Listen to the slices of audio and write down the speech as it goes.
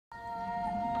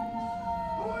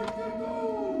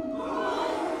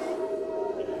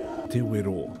Te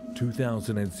Wero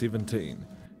 2017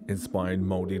 inspired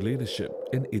Māori leadership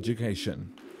in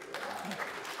education.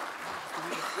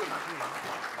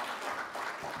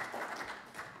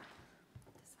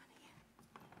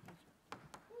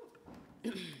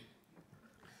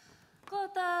 Ko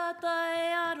tāta e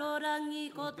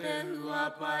arorangi, ko te hua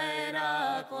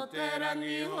paera, ko te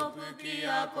rangi hopuki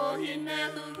a ko hine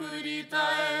hurita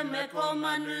e me ko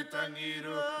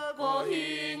manutangiru, ko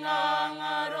hi ngā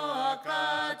ngaroa ka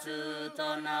tū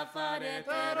tona whare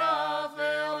te rāwhe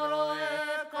oro e,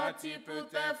 ka tipu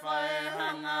te whae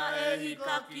hanga e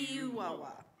hikaki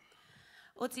uawa.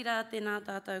 O tira tēnā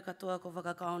tātou katoa ko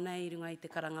whakakao nei i runga i te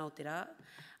karanga o te rā,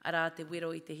 ara te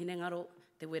wero i te hinengaro,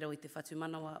 te wero i te whatu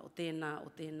manawa o tēnā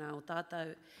o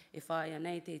tātou e whāia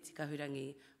nei te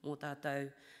tikahurangi mō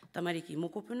tātou tamariki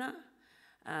mokopuna.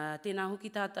 Tēnā hoki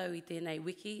tātou i tēnei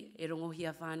wiki e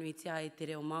rongohia whānui tia e te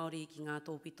reo Māori ki ngā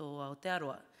tōpito o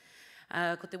Aotearoa.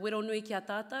 Ko te wero nui ki a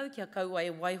tātou, kia kaua e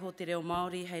waiho te reo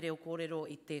Māori hei reo kōrero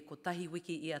i te kotahi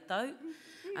wiki i a tau.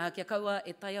 Kia kaua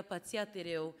e taiapatia te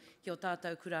reo ki o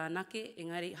tātou kura anake,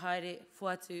 engari haere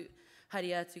fuatu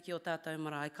hari atu ki o tātou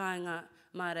marae kāinga,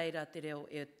 mā reira te reo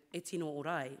e tino o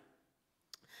rai.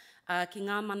 Ki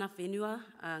ngā mana whenua,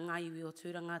 ngā iwi o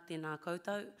tūranga tēnā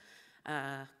koutou,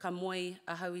 ka moi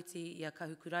a Hauiti i a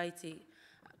kahukuraiti,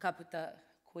 ka puta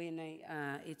koenei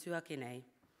e tuake nei.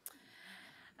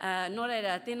 Nō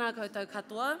reira, tēnā koutou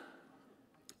katoa.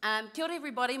 Kia ora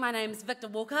everybody, my name's Victor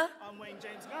Walker. I'm Wayne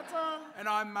James Ngata. And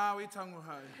I'm Maui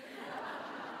Tanguhau.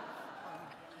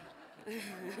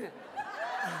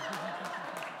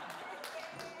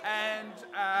 And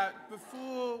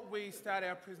before we start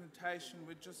our presentation,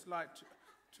 we'd just like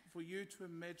for you to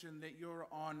imagine that you're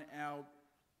on our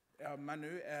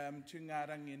manu, Te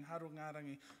Ngārangi and Haro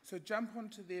Ngārangi. So jump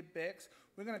onto their backs.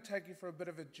 We're going to take you for a bit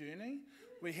of a journey.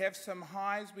 We have some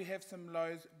highs, we have some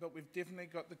lows, but we've definitely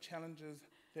got the challenges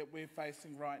that we're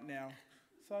facing right now.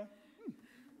 So,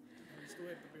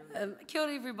 Kia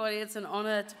ora everybody, it's an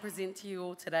honour to present to you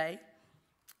all today.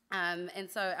 And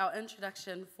so our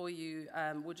introduction for you,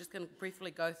 we're just going to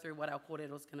briefly go through what our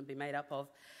kōrero is going to be made up of.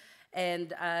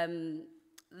 And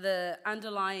the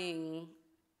underlying,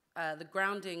 the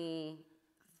grounding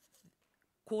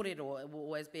kōrero will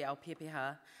always be our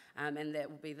pepeha, and that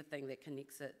will be the thing that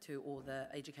connects it to all the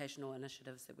educational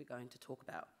initiatives that we're going to talk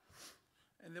about.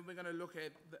 And then we're going to look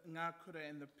at the ngā kura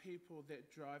and the people that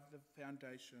drive the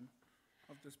foundation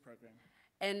of this program.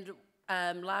 And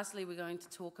lastly, we're going to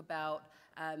talk about,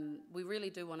 we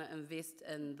really do want to invest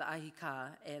in the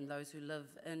ahika and those who live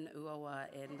in Uawa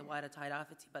and the Waira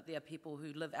Tairāwhiti, but there are people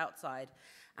who live outside,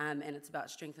 and it's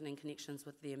about strengthening connections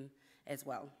with them as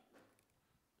well.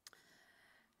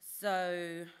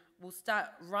 So we'll start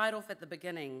right off at the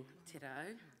beginning, Te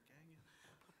Rau.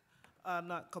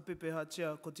 Nā, ka pepeha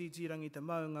tia, ko tītirangi te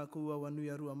maunga, ko ua nui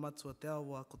arua matua te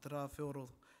awa, ko te rāwheoro,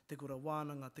 te kura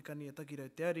wānanga, te kania takirau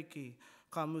te ariki,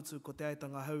 ka mutu ko te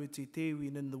Aitanga Hauiti te iwi,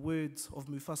 and in the words of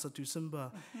Mufasa to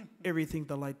Simba, everything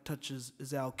the light touches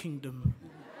is our kingdom.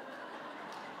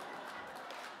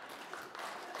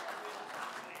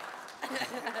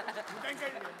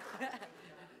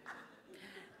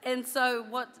 And so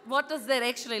what does that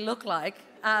actually look like?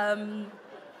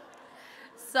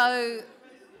 So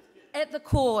at the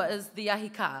core is the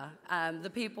ahika, the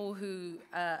people who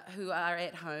are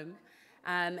at home,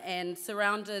 and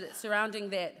surrounding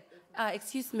that,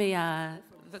 excuse me,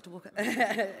 Victor Walker,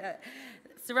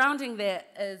 surrounding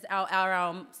that is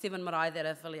our 7 marae that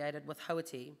are affiliated with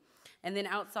Hauiti. And then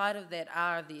outside of that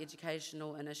are the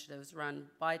educational initiatives run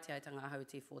by Te Aitanga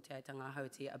Hauiti for Te Aitanga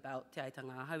Hauiti about Te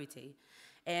Aitanga Hauiti.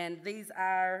 And these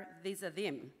are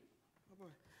them.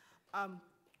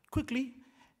 Quickly,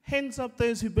 hands up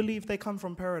those who believe they come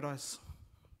from paradise.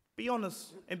 Be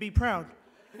honest and be proud.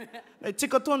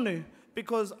 Tika tonu,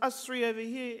 because us three over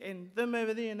here and them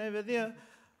over there and over there,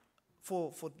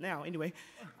 for now anyway,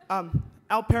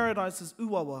 our paradise is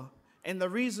Uawa. And the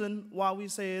reason why we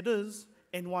say it is,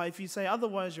 and why if you say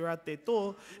otherwise you're out their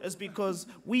door, is because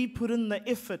we put in the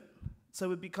effort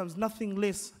so it becomes nothing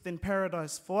less than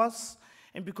paradise for us.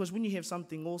 And because when you have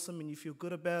something awesome and you feel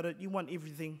good about it, you want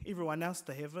everyone else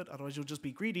to have it, otherwise you'll just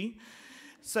be greedy.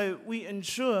 So we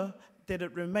ensure that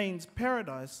it remains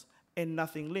paradise and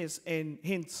nothing less, and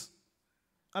hence,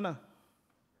 ana,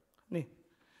 ne.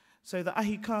 So the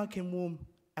ahika can warm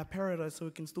our paradise so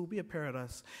it can still be a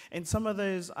paradise. And some of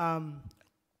those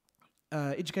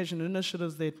education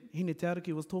initiatives that Hine Te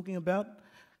Ariki was talking about,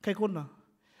 kei kona.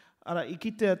 Ara, I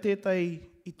kitea tētai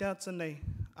i te ata nei,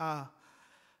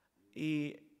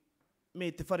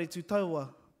 me te whare tūtaua,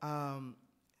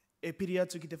 e piri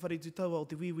atu ki te whare tūtaua o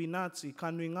te wiwi Ngāti,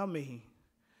 ka nui ngā mihi.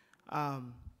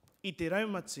 I te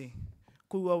raumati,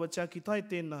 kuawa tia ki tai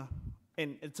tēnā,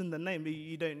 and it's in the name,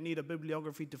 you don't need a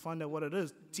bibliography to find out what it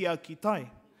is, tia ki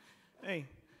tai. Hey.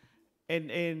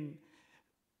 And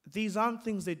these aren't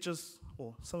things that just,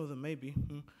 or some of them maybe,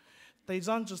 these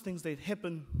aren't just things that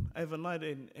happen overnight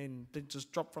and they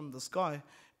just drop from the sky.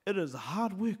 It is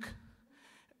hard work,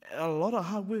 a lot of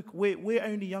hard work. We're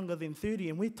only younger than 30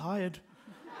 and we're tired.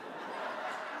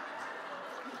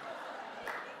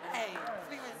 Hey,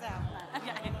 speak for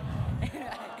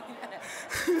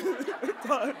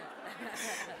yourself.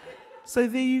 So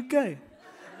there you go.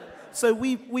 So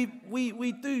we work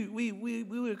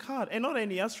hard. And not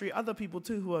only us three, other people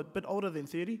too who are a bit older than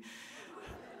 30.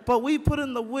 But we put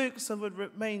in the work so it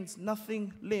remains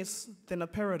nothing less than a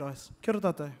paradise. Kia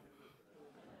ora tātou.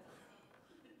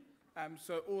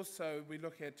 So also we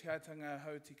look at Te Aitanga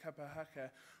Hauiti Kapahaka.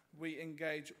 We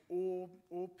engage all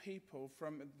people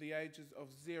from the ages of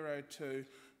 0 to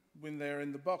when they're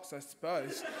in the box, I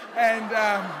suppose. And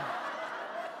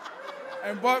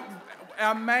what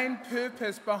our main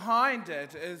purpose behind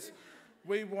it is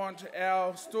we want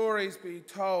our stories be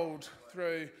told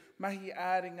through mahi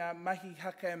āringa, mahi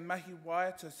haka and mahi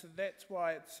waiata. So that's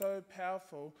why it's so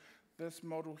powerful, this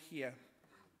model here.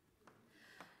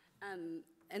 And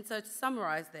so to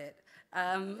summarise that,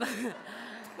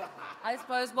 I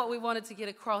suppose what we wanted to get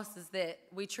across is that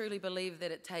we truly believe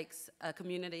that it takes a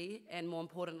community and more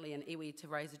importantly an iwi to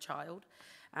raise a child.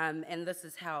 And this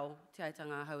is how Te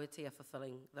Aitanga Hauiti are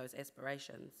fulfilling those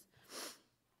aspirations.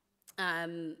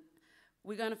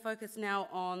 We're going to focus now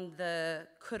on the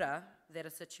kura that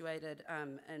are situated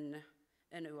in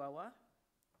Uawa.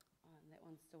 That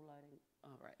one's still loading.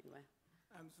 Oh, right, anyway.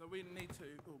 So we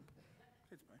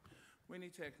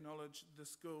need to acknowledge the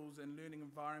schools and learning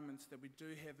environments that we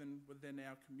do have within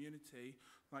our community,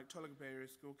 like Tolaga Barrier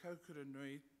School, Kaukura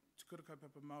Nui, Te Kura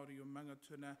Kaupapa Māori o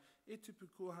Mangatuna, e tupu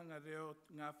kōhanga reo,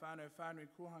 ngā whānui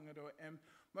kōhanga reo, and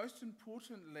most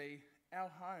importantly, our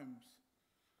homes.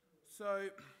 So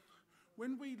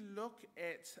when we look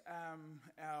at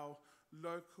our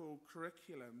local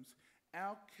curriculums,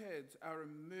 our kids are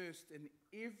immersed in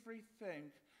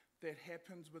everything that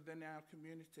happens within our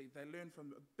community. They learn from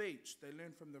the beach, they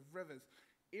learn from the rivers.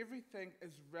 Everything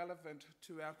is relevant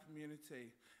to our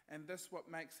community. And this is what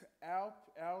makes our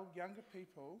younger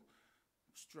people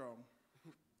strong.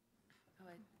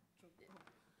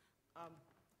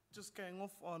 Just going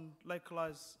off on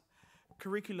localised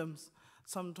curriculums,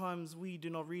 sometimes we do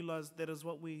not realise that is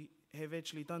what we have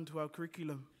actually done to our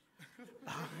curriculum.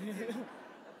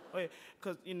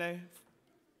 Because, you know,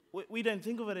 we don't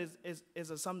think of it as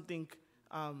a something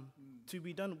to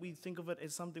be done. We think of it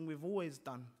as something we've always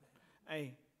done.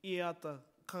 Ei, iata,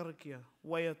 karakia,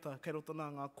 waiata, kei roto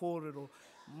nā ngā kōrero,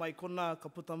 mai kona ka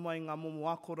puta mai ngā momo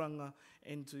akoranga,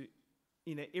 and to,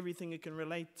 you know, everything it can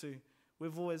relate to.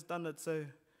 We've always done it, so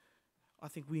I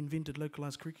think we invented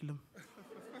localised curriculum.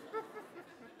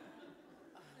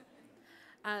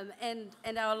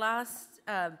 And our last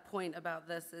point about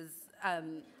this is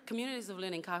Communities of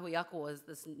Learning Kahui Ako is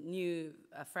this new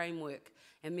framework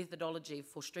and methodology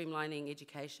for streamlining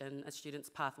education, a student's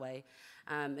pathway,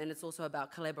 and it's also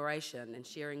about collaboration and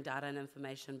sharing data and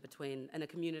information in a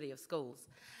community of schools.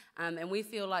 And we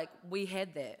feel like we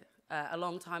had that a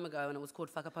long time ago, and it was called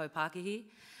Whakapau Pākihi.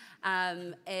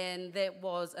 And that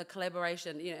was a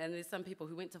collaboration, you know, and there's some people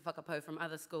who went to Whakapau from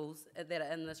other schools that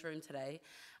are in this room today,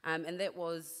 and that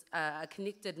was a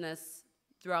connectedness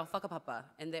through our whakapapa,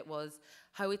 and that was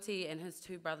Hauiti and his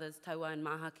two brothers, Taua and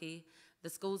Mahaki, the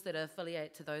schools that are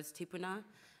affiliate to those tipuna,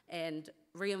 and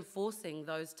reinforcing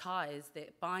those ties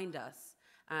that bind us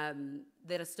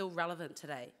that are still relevant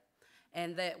today.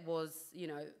 And that was, you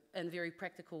know, in very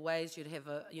practical ways. You'd have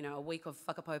a week of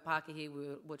whakapau Pākihi,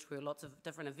 which were lots of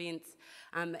different events,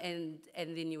 and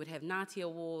then you would have Ngāti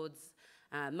Awards,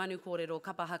 Manu Kōrero,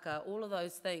 Kapahaka, all of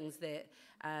those things that,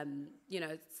 you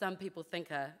know, some people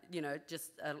think are, you know,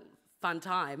 just a fun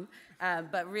time,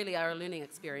 but really are a learning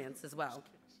experience as well.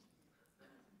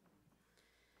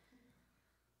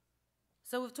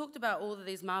 So we've talked about all of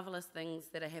these marvellous things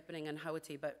that are happening in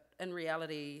Hauiti, but in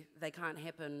reality, they can't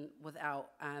happen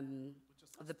without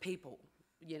the people,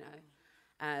 you know.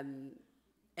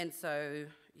 And so,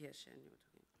 yeah, Shan, you were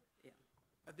talking, yeah.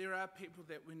 There are people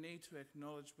that we need to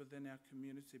acknowledge within our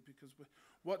community, because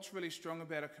what's really strong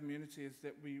about our community is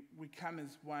that we come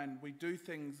as one, we do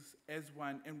things as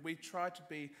one, and we try to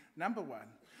be number one.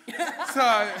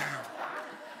 So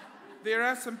there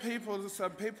are some people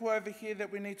over here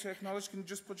that we need to acknowledge. Can you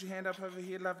just put your hand up over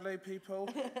here, lovely people?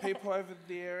 People over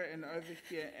there and over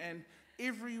here. And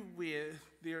everywhere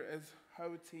there is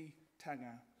Hauiti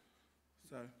tanga.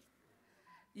 So.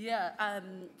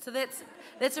 So that's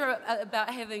about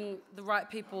having the right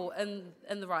people in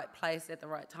the right place at the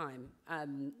right time,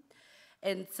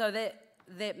 and so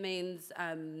that means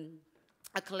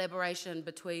a collaboration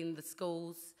between the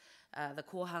schools, the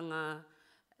kohanga,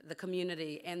 the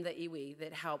community, and the iwi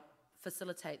that help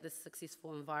facilitate this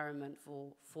successful environment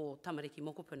for tamariki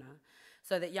mokopuna,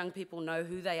 so that young people know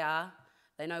who they are,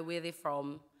 they know where they're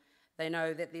from, they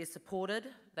know that they're supported,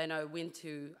 they know when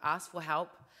to ask for help,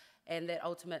 and that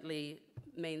ultimately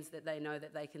means that they know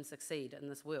that they can succeed in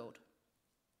this world.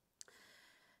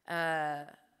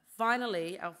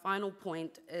 Finally, our final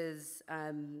point is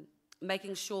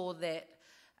making sure that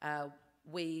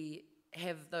we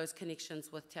have those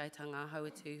connections with Te Aitanga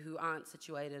Hauiti who aren't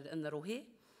situated in the rohe.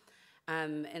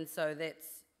 And so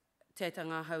that's Te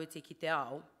Aitanga Hauiti ki te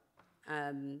ao.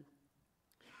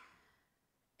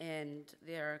 And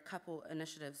there are a couple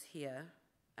initiatives here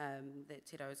that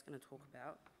Te Rau is going to talk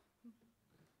about.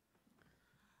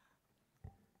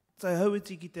 So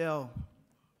Hauiti ki te ao,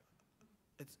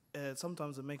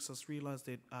 sometimes it makes us realise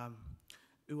that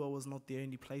Ua was not the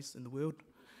only place in the world.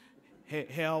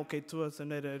 He ao kei tua, so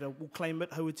we'll claim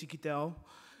it, Hauiti ki te ao.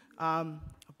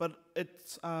 But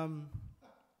it's,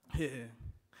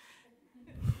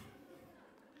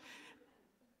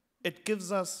 it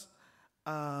gives us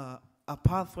a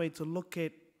pathway to look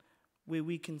at where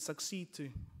we can succeed to.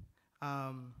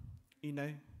 You know,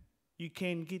 you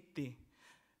can get there.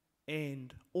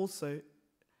 And also,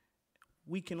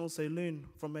 we can also learn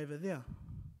from over there.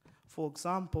 For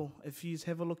example, if you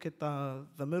have a look at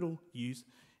the middle use,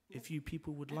 if you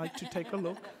people would like to take a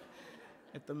look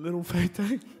at the middle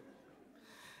photo,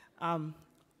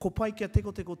 ko pai kia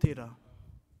teko teko tērā.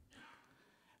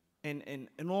 And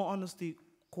in all honesty,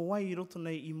 ko wai I roto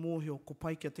nei I mōhio ko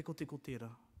pai kia teko teko tērā.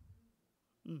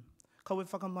 Kaue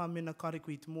whakamā mena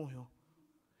kāreko I te mōhio.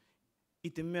 I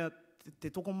te mea, te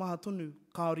toko maha tonu,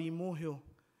 kāori I mōhio,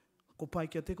 ko pai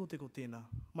kia teko teko tēnā.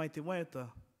 Mai te waiata,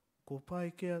 ko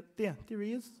pai kia, there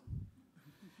he is.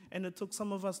 And it took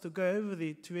some of us to go over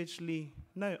there to actually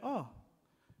know, oh,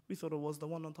 we thought it was the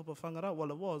one on top of Whangara.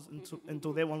 Well, it was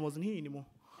until that one wasn't here anymore.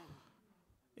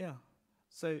 Yeah.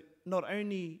 So not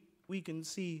only we can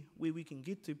see where we can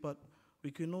get to, but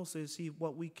we can also see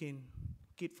what we can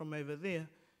get from over there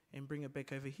and bring it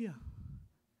back over here.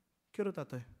 Kia ora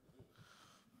tātou.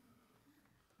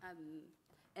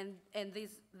 And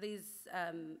these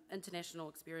international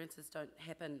experiences don't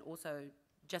happen also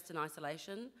just in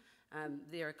isolation.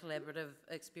 They're a collaborative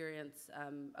experience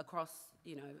across,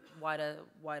 you know,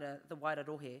 the wider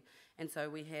rohe. And so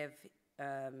we have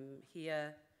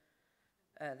here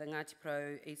the Ngāti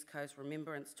Pro East Coast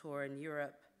Remembrance Tour in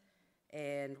Europe,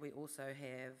 and we also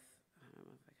have, I don't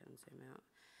know if I can zoom out,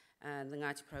 the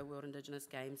Ngāti Pro World Indigenous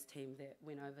Games team that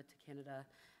went over to Canada.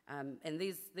 And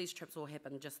these trips all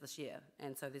happened just this year,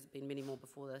 and so there's been many more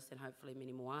before this and hopefully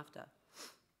many more after.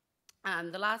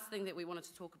 The last thing that we wanted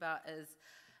to talk about is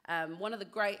one of the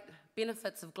great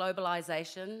benefits of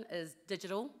globalization is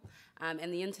digital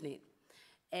and the internet.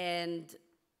 And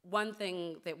one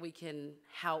thing that we can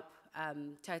help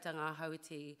Te Aitanga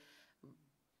Hauiti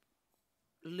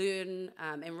learn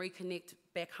and reconnect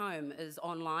back home is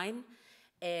online.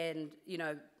 And, you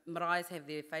know, maraes have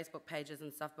their Facebook pages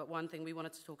and stuff, but one thing we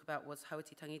wanted to talk about was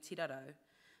Hauiti Tangi Tiraro.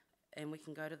 And we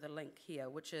can go to the link here,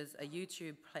 which is a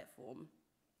YouTube platform.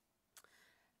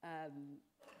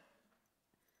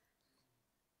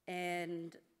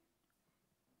 And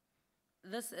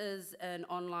this is an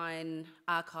online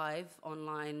archive,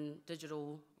 online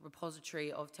digital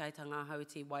repository of Te Aitanga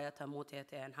Hauiti Waiata mō te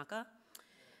Atea and Haka.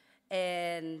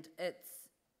 And it's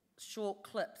short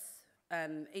clips.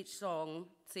 Each song,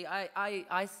 see,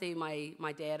 I see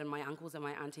my dad and my uncles and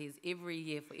my aunties every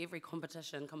year for every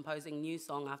competition composing new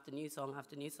song after new song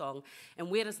after new song.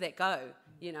 And where does that go,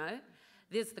 you know?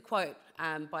 There's the quote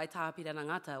by Tāpira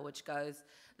Nangata, which goes,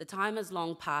 "The time is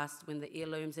long past when the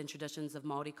heirlooms and traditions of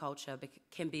Māori culture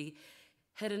can be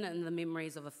hidden in the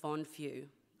memories of a fond few,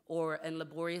 or in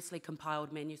laboriously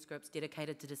compiled manuscripts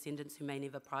dedicated to descendants who may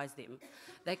never prize them.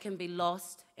 They can be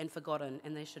lost and forgotten,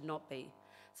 and they should not be.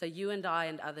 So you and I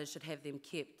and others should have them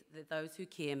kept, that those who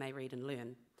care may read and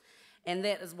learn." And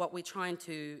that is what we're trying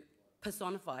to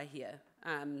personify here.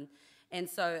 And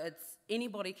so it's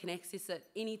anybody can access it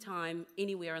anytime,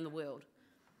 anywhere in the world.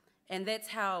 And that's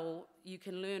how you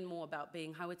can learn more about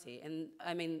being Hauiti. And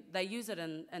I mean, they use it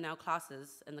in our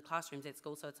classes, in the classrooms at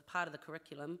school, so it's a part of the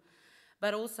curriculum.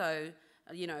 But also,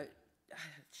 you know,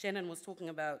 Shannon was talking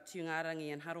about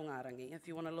tiungarangi and harongarangi. If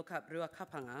you want to look up Rua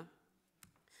Kapanga,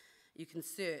 you can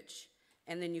search,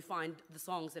 and then you find the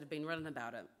songs that have been written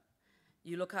about it.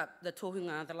 You look up the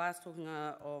tohunga, the last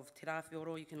tohunga of Te Rā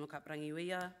Wero, you can look up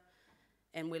Rangiwea,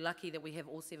 and we're lucky that we have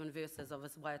all 7 verses of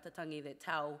this waiatatangi that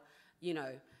tell, you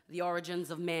know, the origins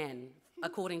of man,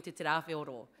 according to Te Rā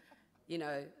Wero. You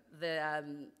know,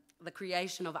 the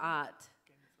creation of art,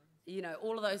 you know,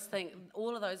 all of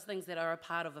those things that are a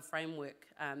part of a framework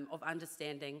of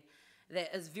understanding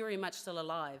that is very much still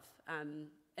alive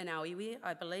in our iwi,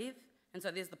 I believe. And so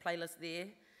there's the playlist there.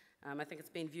 I think it's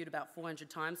been viewed about 400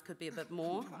 times, could be a bit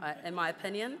more, in my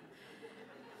opinion.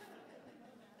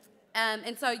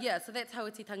 And so, yeah, so that's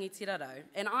Hauiti Tangi Tiraro.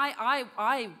 And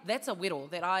that's a wero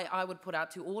that I would put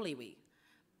out to all iwi,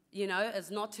 you know,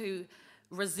 is not to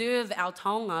reserve our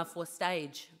taonga for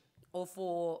stage or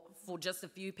for just a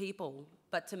few people,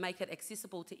 but to make it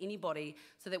accessible to anybody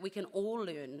so that we can all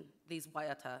learn these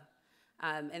waiata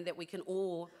and that we can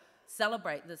all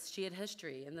celebrate this shared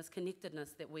history and this connectedness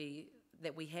that we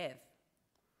have.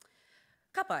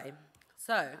 Ka pai.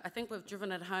 So I think we've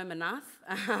driven it home enough.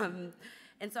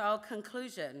 And so our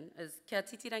conclusion is kia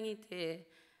titirangi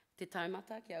te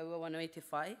taumata, kia ua wanu i te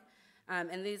whai.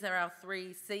 And these are our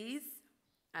 3 C's.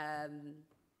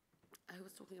 Who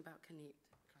was talking about connect?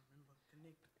 Can't remember.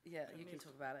 Connect. Yeah, Connect. You can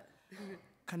talk about it.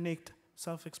 Connect.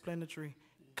 Self-explanatory.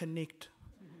 Connect.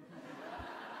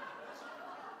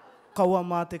 Kaua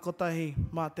mā te kotahi,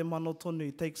 mā te mano tonu.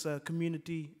 It takes a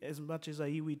community as much as a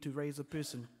iwi to raise a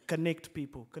person. Connect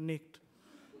people. Connect.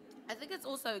 I think it's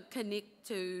also connect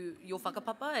to your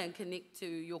whakapapa and connect to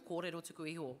your kōrero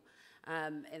tuku iho.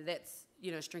 And that's,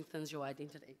 you know, strengthens your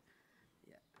identity.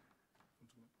 Yeah.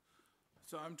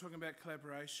 So I'm talking about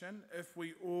collaboration. If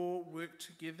we all work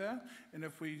together and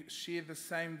if we share the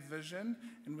same vision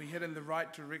and we head in the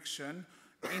right direction,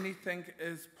 anything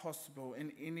is possible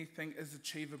and anything is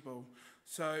achievable.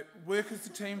 So work as a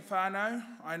team whānau.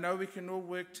 I know we can all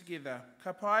work together.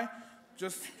 Ka pai?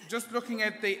 Just looking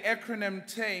at the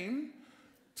acronym team,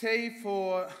 T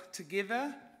for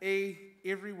together, E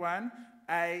everyone,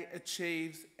 A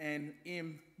achieves, and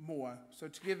M more. So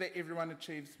together everyone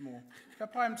achieves more. Ka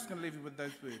pai, I'm just going to leave you with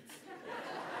those words.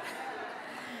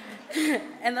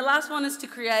 And the last one is to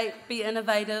create, be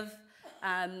innovative,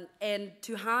 and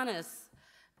to harness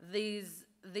these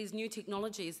new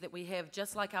technologies that we have,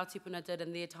 just like our tipuna did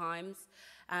in their times,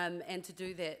 and to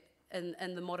do that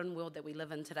in the modern world that we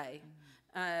live in today,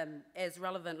 as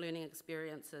relevant learning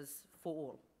experiences for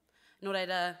all. Nō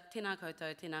reira, tēnā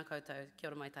koutou, kia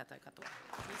ora mai tātou katoa.